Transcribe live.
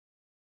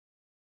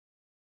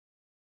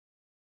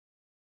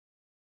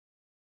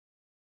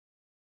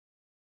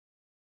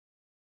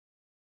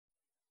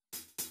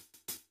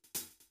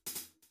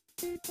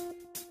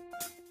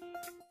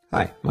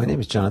Hi, my name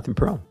is Jonathan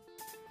Perl,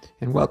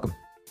 and welcome.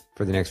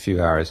 For the next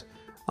few hours,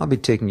 I'll be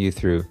taking you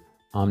through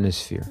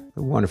Omnisphere,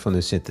 the wonderful new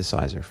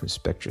synthesizer from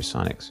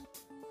Spectrasonics.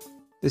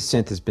 This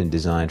synth has been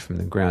designed from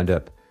the ground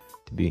up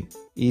to be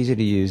easy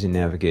to use and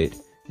navigate,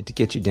 and to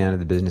get you down to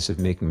the business of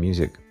making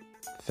music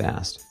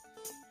fast.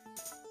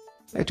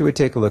 After we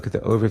take a look at the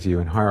overview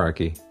and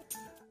hierarchy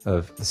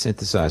of the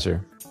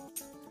synthesizer,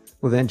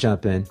 we'll then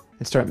jump in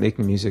and start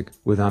making music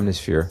with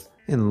Omnisphere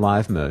in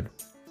live mode,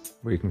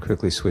 where you can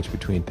quickly switch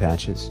between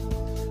patches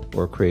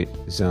or create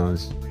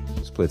zones,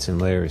 splits,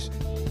 and layers.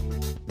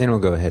 Then we'll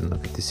go ahead and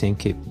look at the same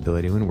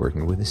capability when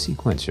working with a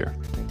sequencer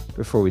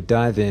before we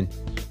dive in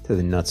to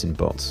the nuts and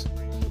bolts.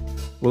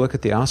 We'll look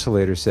at the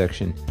oscillator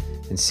section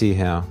and see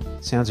how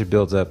sounds are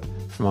built up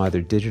from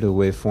either digital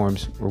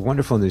waveforms or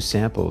wonderful new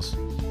samples,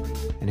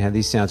 and how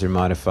these sounds are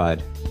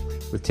modified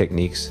with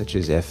techniques such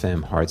as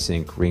FM, hard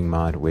sync, ring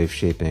mod, wave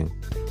shaping,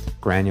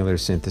 granular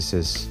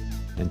synthesis,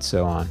 and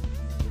so on.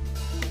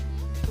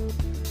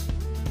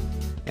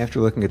 After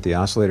looking at the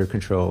oscillator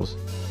controls,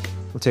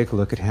 we'll take a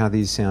look at how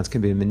these sounds can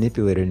be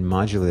manipulated and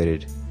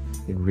modulated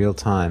in real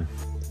time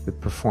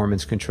with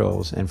performance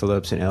controls,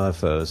 envelopes, and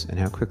LFOs, and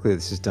how quickly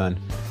this is done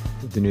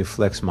with the new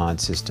Flex Mod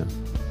system.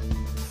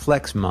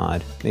 Flex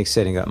Mod makes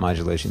setting up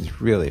modulations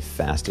really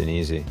fast and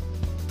easy,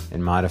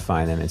 and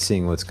modifying them and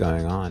seeing what's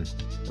going on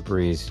a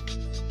breeze.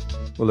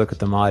 We'll look at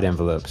the mod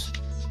envelopes,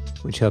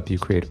 which help you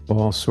create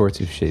all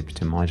sorts of shapes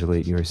to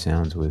modulate your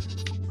sounds with.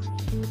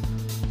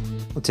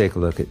 We'll take a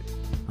look at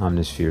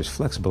Omnisphere's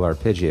flexible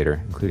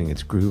arpeggiator, including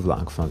its groove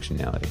lock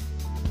functionality,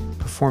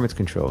 performance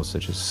controls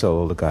such as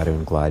solo, legato,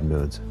 and glide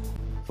modes,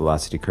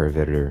 velocity curve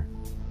editor,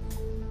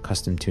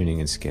 custom tuning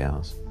and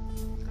scales,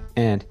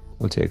 and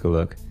we'll take a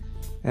look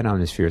at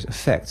Omnisphere's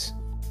effects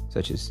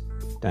such as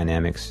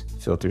dynamics,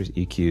 filters,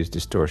 EQs,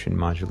 distortion,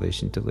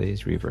 modulation,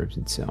 delays, reverbs,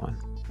 and so on.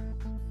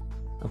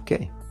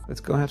 Okay,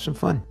 let's go have some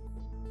fun.